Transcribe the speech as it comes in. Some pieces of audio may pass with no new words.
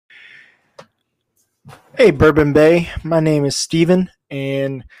Hey, Bourbon Bay. My name is Steven,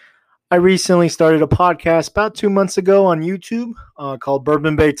 and I recently started a podcast about 2 months ago on YouTube called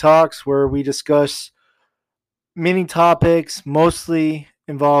Bourbon Bay Talks, where we discuss many topics, mostly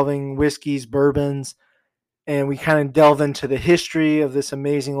involving whiskeys, bourbons, and we kind of delve into the history of this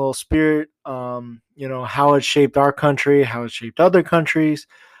amazing little spirit, how it shaped our country, how it shaped other countries,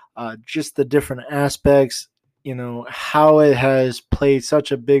 just the different aspects, how it has played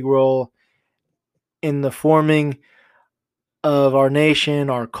such a big role in the forming of our nation,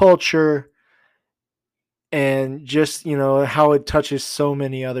 our culture, and just how it touches so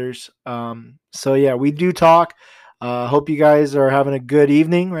many others. So yeah, we do talk. Hope you guys are having a good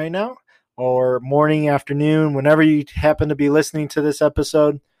evening right now, or morning, afternoon, whenever you happen to be listening to this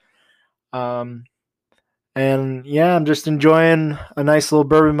episode. Um, and yeah, I'm just enjoying a nice little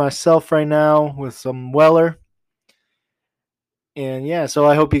bourbon myself right now with some Weller. And yeah, so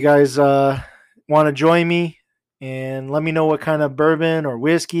I hope you guys want to join me and let me know what kind of bourbon or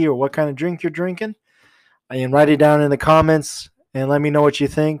whiskey or what kind of drink you're drinking. And write it down in the comments and let me know what you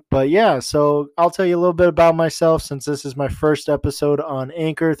think. But yeah, so I'll tell you a little bit about myself since this is my first episode on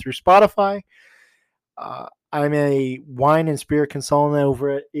Anchor through Spotify. I'm a wine and spirit consultant over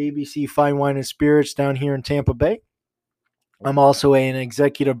at ABC Fine Wine and Spirits down here in Tampa Bay. I'm also an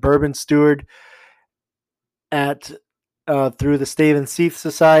executive bourbon steward at through the Stave and Seath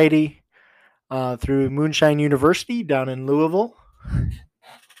Society, through Moonshine University down in Louisville.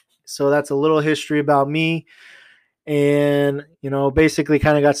 So that's a little history about me. And, basically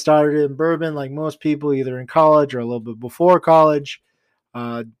kind of got started in bourbon like most people, either in college or a little bit before college.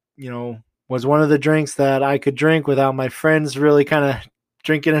 Uh, was one of the drinks that I could drink without my friends really kind of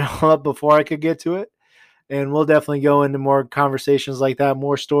drinking it all up before I could get to it. And we'll definitely go into more conversations like that,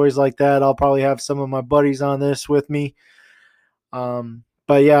 more stories like that. I'll probably have some of my buddies on this with me.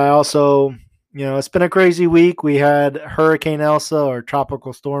 But yeah, I also, it's been a crazy week. We had Hurricane Elsa or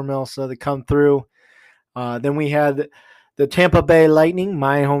Tropical Storm Elsa that come through. Then we had the Tampa Bay Lightning,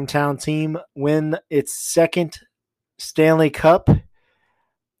 my hometown team, win its second Stanley Cup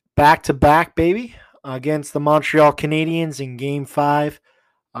back-to-back, baby, against the Montreal Canadiens in Game 5.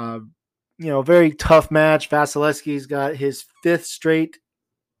 Very tough match. Vasilevsky's got his fifth straight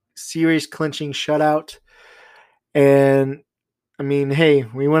series-clinching shutout. And, hey,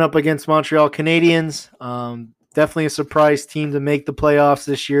 we went up against Montreal Canadiens. Definitely a surprise team to make the playoffs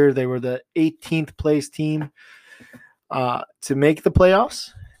this year. They were the 18th place team to make the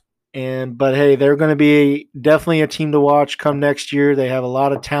playoffs. But hey, they're going to be definitely a team to watch come next year. They have a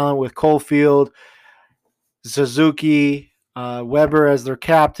lot of talent with Caulfield, Suzuki, Weber as their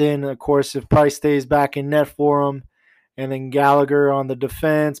captain. Of course, if Price stays back in net for them, and then Gallagher on the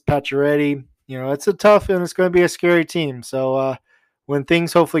defense, Pacioretty. It's a tough and it's going to be a scary team. So when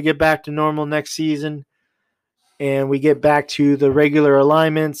things hopefully get back to normal next season, and we get back to the regular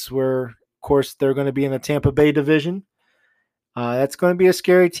alignments where, of course, they're going to be in the Tampa Bay division, that's going to be a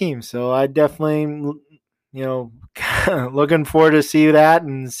scary team. So I definitely, looking forward to see that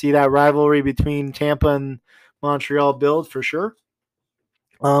and see that rivalry between Tampa and Montreal build for sure.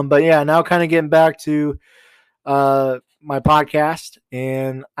 But yeah, now kind of getting back to my podcast.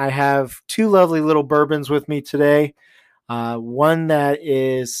 And I have two lovely little bourbons with me today. One that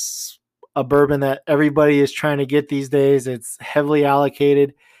is a bourbon that everybody is trying to get these days. It's heavily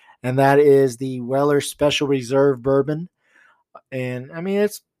allocated, and that is the Weller Special Reserve Bourbon. And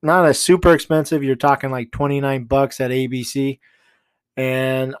it's not a super expensive. You're talking like $29 at ABC.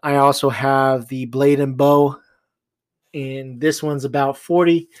 And I also have the Blade and Bow, and this one's about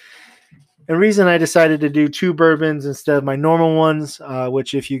 40. And the reason I decided to do two bourbons instead of my normal ones,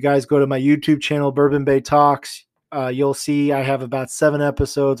 which if you guys go to my YouTube channel, Bourbon Bay Talks, you'll see I have about 7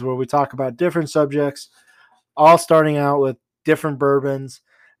 episodes where we talk about different subjects, all starting out with different bourbons.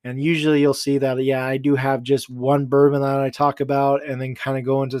 And usually you'll see that, yeah, I do have just one bourbon that I talk about and then kind of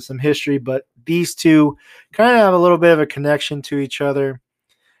go into some history. But these two kind of have a little bit of a connection to each other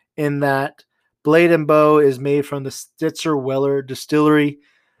in that Blade and Bow is made from the Stitzer Weller Distillery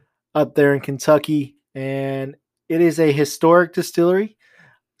up there in Kentucky. And it is a historic distillery.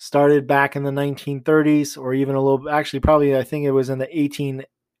 Started back in the 1930s, or even a little, actually probably I think it was in the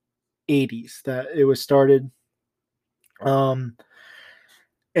 1880s that it was started.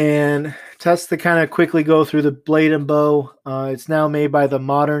 And just to kind of quickly go through the Blade and Bow, it's now made by the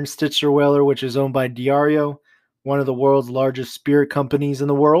modern Stitzer Weller, which is owned by Diageo, one of the world's largest spirit companies in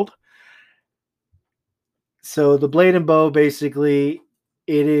the world. So the Blade and Bow, basically,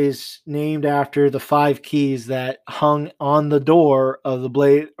 it is named after the 5 keys that hung on the door of the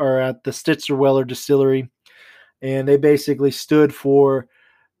Blade, or at the Stitzer Weller Distillery. And they basically stood for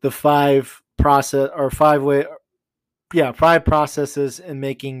the 5 five processes in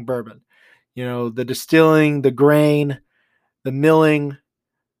making bourbon. The distilling, the grain, the milling,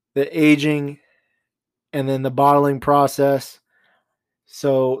 the aging, and then the bottling process.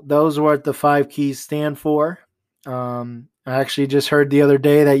 So those are what the 5 keys stand for. I actually just heard the other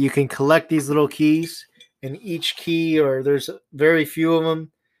day that you can collect these little keys, and each key, or there's very few of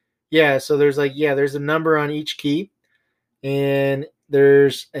them. Yeah, so there's a number on each key, and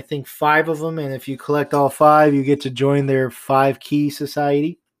there's, I think, 5 of them. And if you collect all 5, you get to join their 5-key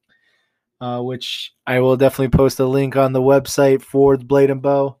society, which I will definitely post a link on the website for Blade and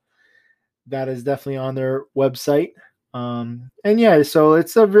Bow. That is definitely on their website. And yeah, so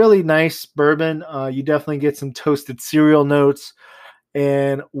it's a really nice bourbon. You definitely get some toasted cereal notes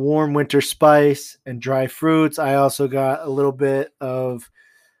and warm winter spice and dry fruits. I also got a little bit of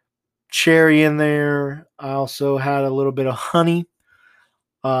cherry in there. I also had a little bit of honey.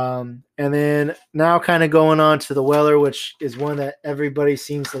 And then now kind of going on to the Weller, which is one that everybody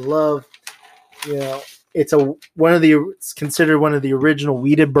seems to love. It's considered one of the original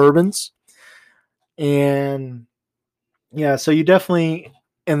wheated bourbons. And yeah, so you definitely,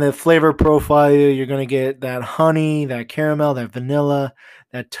 in the flavor profile, you're going to get that honey, that caramel, that vanilla,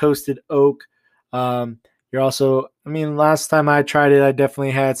 that toasted oak. You're also, last time I tried it, I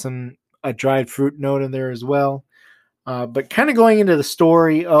definitely had a dried fruit note in there as well. But kind of going into the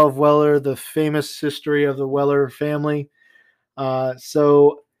story of Weller, the famous history of the Weller family.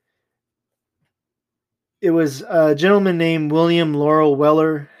 So it was a gentleman named William Laurel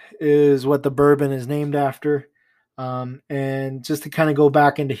Weller is what the bourbon is named after. And just to kind of go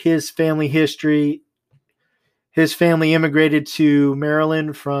back into his family history, his family immigrated to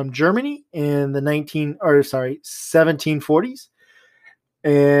Maryland from Germany in the 1740s.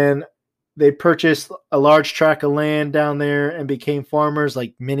 And they purchased a large tract of land down there and became farmers,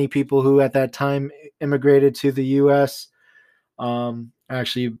 like many people who at that time immigrated to the U.S.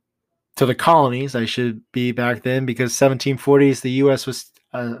 Actually, to the colonies, I should be back then, because 1740s, the U.S. was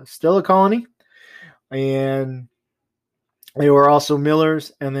still a colony. And they were also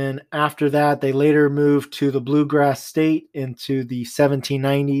millers. And then after that, they later moved to the Bluegrass State into the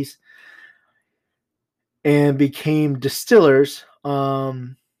 1790s and became distillers.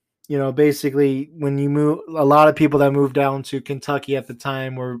 Basically, when you move, a lot of people that moved down to Kentucky at the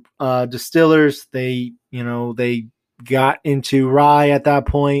time were distillers. They got into rye at that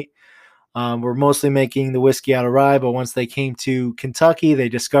point. We're mostly making the whiskey out of rye, but once they came to Kentucky, they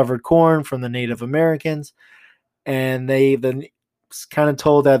discovered corn from the Native Americans, and they then kind of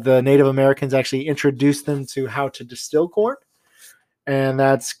told that the Native Americans actually introduced them to how to distill corn, and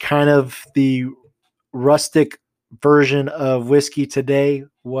that's kind of the rustic version of whiskey today,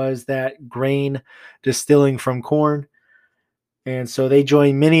 was that grain distilling from corn. And so they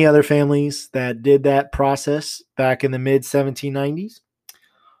joined many other families that did that process back in the mid 1790s.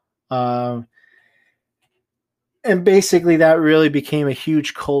 And basically that really became a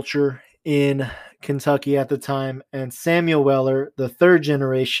huge culture in Kentucky at the time. And Samuel Weller, the 3rd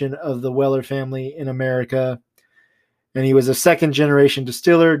generation of the Weller family in America, and he was a 2nd generation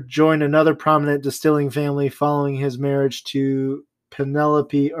distiller, joined another prominent distilling family following his marriage to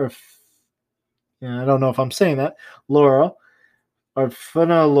Penelope, I don't know if I'm saying that, Laurel, or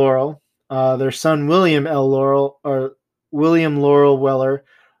Funa Laurel. Their son William Laurel Weller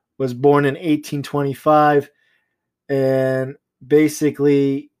was born in 1825, and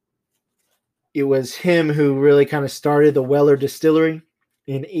basically it was him who really kind of started the Weller Distillery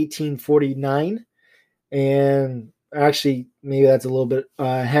in 1849. And actually, maybe that's a little bit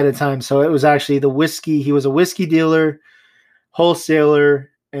ahead of time. So it was actually the whiskey. He was a whiskey dealer, wholesaler,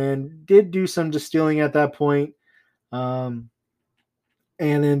 and did do some distilling at that point. And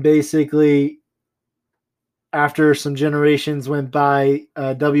then basically, after some generations went by,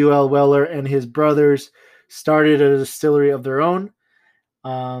 W.L. Weller and his brothers started a distillery of their own,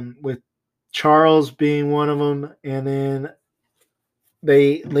 with Charles being one of them. And then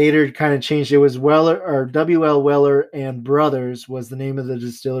they later kind of changed. It was Weller, or W.L. Weller and Brothers was the name of the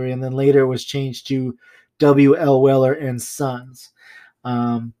distillery. And then later it was changed to W.L. Weller and Sons.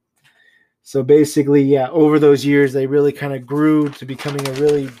 So basically, yeah, over those years, they really kind of grew to becoming a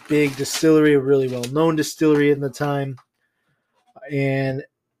really big distillery, a really well-known distillery in the time. And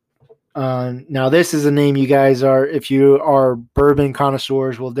now this is a name you guys if you are bourbon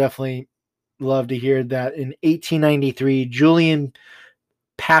connoisseurs, will definitely love to hear that. In 1893, Julian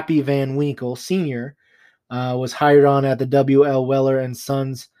Pappy Van Winkle Sr. Was hired on at the W.L. Weller and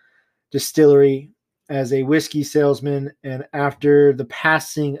Sons distillery as a whiskey salesman, and after the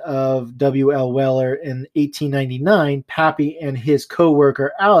passing of W.L. Weller in 1899, Pappy and his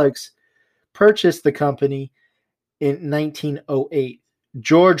co-worker Alex purchased the company in 1908.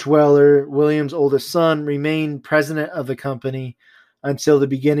 George Weller, William's oldest son, remained president of the company until the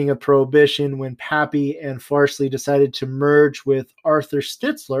beginning of Prohibition, when Pappy and Farsley decided to merge with Arthur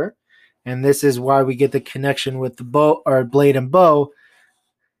Stitzler. And this is why we get the connection with the bow, or Blade and Bow,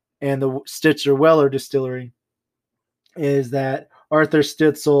 and the Stitzler Weller distillery, is that Arthur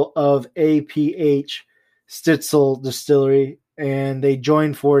Stitzel of APH Stitzel Distillery, and they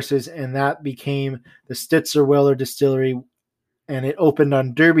joined forces, and that became the Stitzler Weller Distillery, and it opened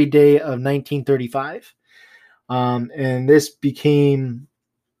on Derby Day of 1935. And this became,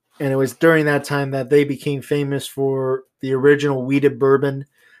 and it was during that time that they became famous for the original wheated bourbon,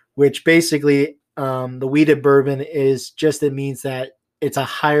 which basically the wheated bourbon is just, it means that it's a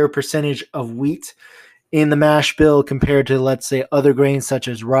higher percentage of wheat in the mash bill compared to, let's say, other grains such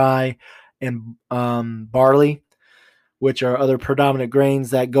as rye and barley, which are other predominant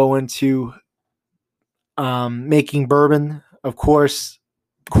grains that go into making bourbon. Of course,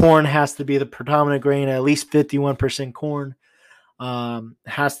 corn has to be the predominant grain, at least 51% corn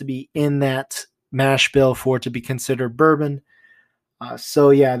has to be in that mash bill for it to be considered bourbon. So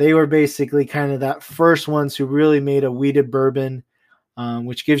yeah, they were basically kind of that first ones who really made a wheated bourbon,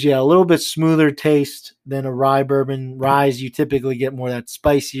 which gives you a little bit smoother taste than a rye bourbon. Ryes, you typically get more that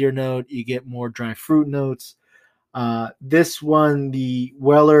spicier note. You get more dry fruit notes. This one, the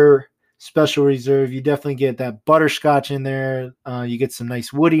Weller Special Reserve, you definitely get that butterscotch in there. You get some nice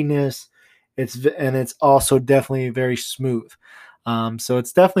woodiness. It's also definitely very smooth. So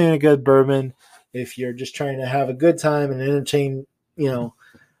it's definitely a good bourbon if you're just trying to have a good time and entertain,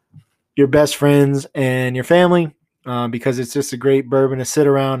 your best friends and your family, because it's just a great bourbon to sit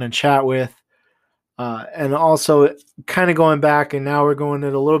around and chat with. And also kind of going back, and now we're going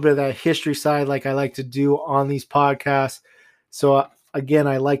into a little bit of that history side like I like to do on these podcasts. So again,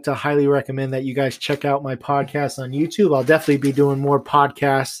 I like to highly recommend that you guys check out my podcast on YouTube. I'll definitely be doing more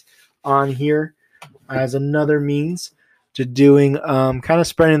podcasts on here as another means to doing kind of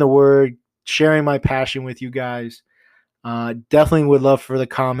spreading the word, sharing my passion with you guys. Definitely would love for the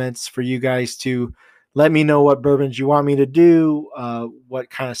comments for you guys to let me know what bourbons you want me to do, what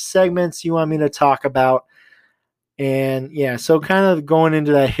kind of segments you want me to talk about. And yeah, so kind of going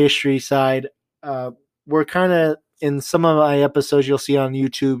into that history side, we're kind of in some of my episodes you'll see on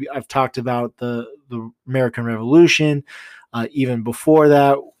YouTube, I've talked about the American Revolution, even before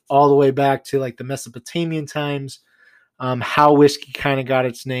that, all the way back to like the Mesopotamian times, how whiskey kind of got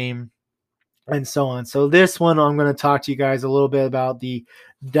its name, and so on. So this one, I'm going to talk to you guys a little bit about the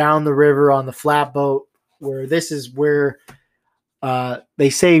down the river on the flatboat, where this is where they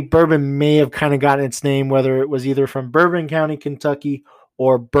say bourbon may have kind of gotten its name, whether it was either from Bourbon County, Kentucky,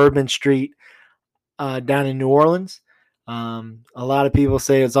 or Bourbon Street down in New Orleans. A lot of people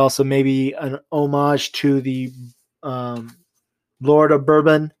say it's also maybe an homage to the Lord of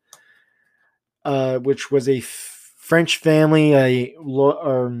Bourbon, which was a French family,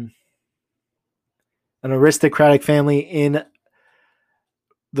 an aristocratic family in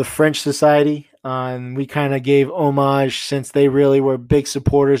the French society. And we kind of gave homage since they really were big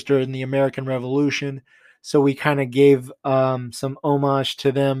supporters during the American Revolution. So we kind of gave some homage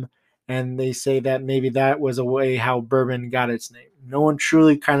to them. And they say that maybe that was a way how bourbon got its name. No one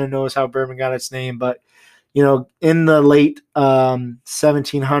truly kind of knows how bourbon got its name, but in the late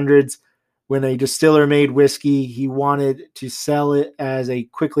 1700s, when a distiller made whiskey, he wanted to sell it as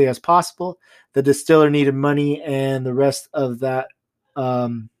quickly as possible. The distiller needed money and the rest of that,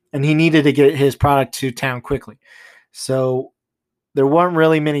 and he needed to get his product to town quickly. So there weren't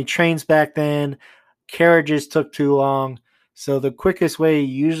really many trains back then. Carriages took too long. So the quickest way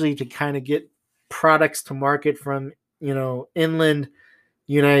usually to kind of get products to market from, inland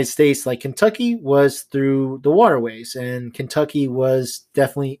United States like Kentucky was through the waterways, and Kentucky was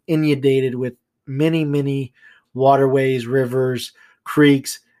definitely inundated with many, many waterways, rivers,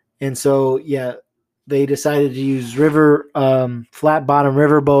 creeks. And so, yeah, they decided to use flat bottom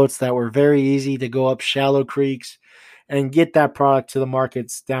river boats that were very easy to go up shallow creeks and get that product to the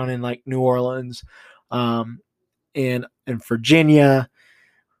markets down in like New Orleans, and Virginia.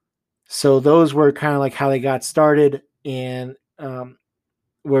 So those were kind of like how they got started, and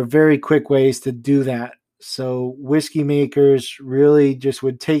were very quick ways to do that. So whiskey makers really just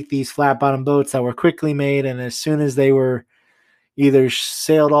would take these flat bottom boats that were quickly made, and as soon as they were either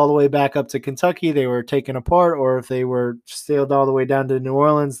sailed all the way back up to Kentucky, they were taken apart, or if they were sailed all the way down to New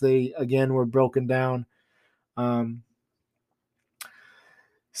Orleans, they again were broken down.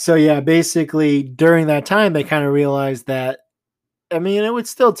 So yeah, basically during that time, they kind of realized that, it would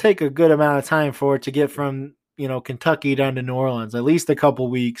still take a good amount of time for it to get from Kentucky down to New Orleans, at least a couple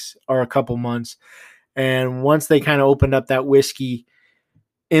weeks or a couple months. And once they kind of opened up that whiskey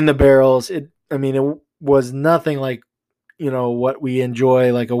in the barrels, it was nothing like, what we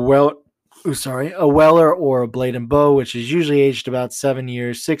enjoy, like a Weller or a Blade and Bow, which is usually aged about 7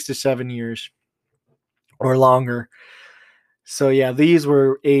 years, 6 to 7 years or longer. So yeah, these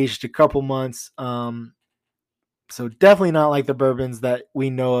were aged a couple months. So definitely not like the bourbons that we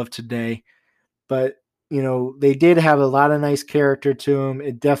know of today, but they did have a lot of nice character to them.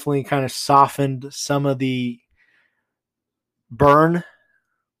 It definitely kind of softened some of the burn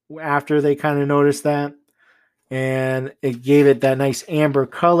after they kind of noticed that, and it gave it that nice amber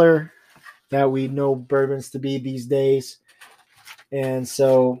color that we know bourbons to be these days. And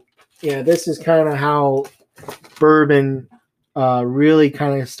so, yeah, this is kind of how bourbon really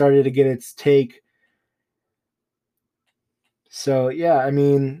kind of started to get its take. So, yeah,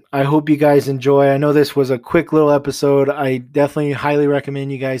 I hope you guys enjoy. I know this was a quick little episode. I definitely highly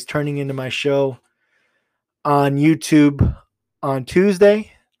recommend you guys turning into my show on YouTube on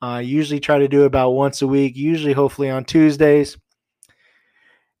Tuesday. I usually try to do about once a week, usually hopefully on Tuesdays.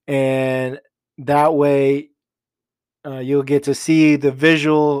 And that way you'll get to see the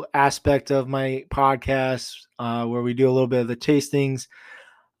visual aspect of my podcast where we do a little bit of the tastings.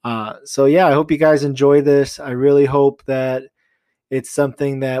 So, yeah, I hope you guys enjoy this. I really hope that it's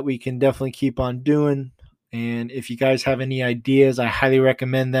something that we can definitely keep on doing. And if you guys have any ideas, I highly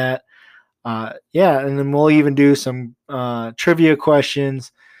recommend that. And then we'll even do some trivia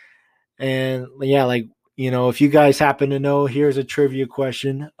questions. And yeah, if you guys happen to know, here's a trivia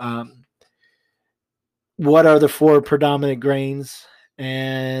question. What are the 4 predominant grains?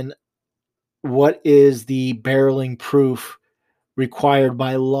 And what is the barreling proof required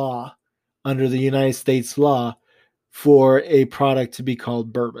by law under the United States law for a product to be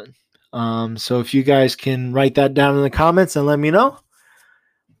called bourbon? So if you guys can write that down in the comments and let me know.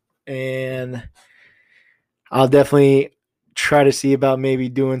 And I'll definitely try to see about maybe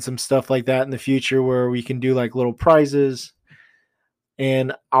doing some stuff like that in the future where we can do like little prizes,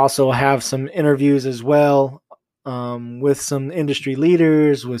 and also have some interviews as well with some industry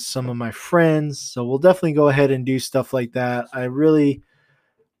leaders, with some of my friends. So we'll definitely go ahead and do stuff like that. I really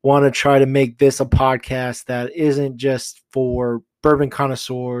want to try to make this a podcast that isn't just for bourbon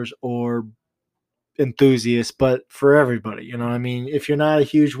connoisseurs or enthusiasts, but for everybody. If you're not a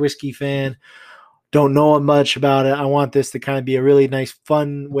huge whiskey fan, don't know much about it, I want this to kind of be a really nice,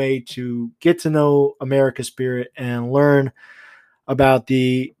 fun way to get to know America's spirit and learn about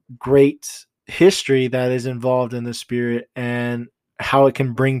the great history that is involved in the spirit and how it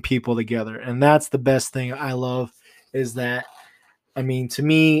can bring people together. And that's the best thing I love, is that, to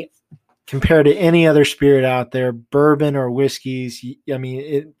me, compared to any other spirit out there, bourbon or whiskeys,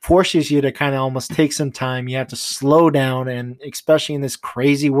 it forces you to kind of almost take some time. You have to slow down, and especially in this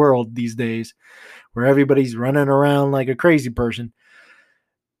crazy world these days where everybody's running around like a crazy person,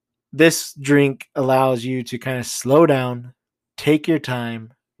 this drink allows you to kind of slow down, take your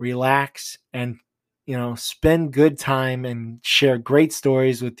time, relax, and spend good time and share great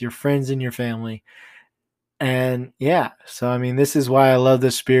stories with your friends and your family. And yeah, so this is why I love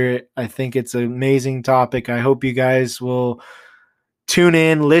the spirit. I think it's an amazing topic. I hope you guys will tune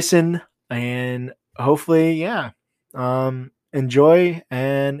in, listen, and hopefully, enjoy.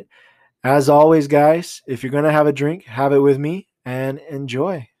 And as always, guys, if you're going to have a drink, have it with me and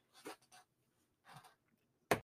enjoy.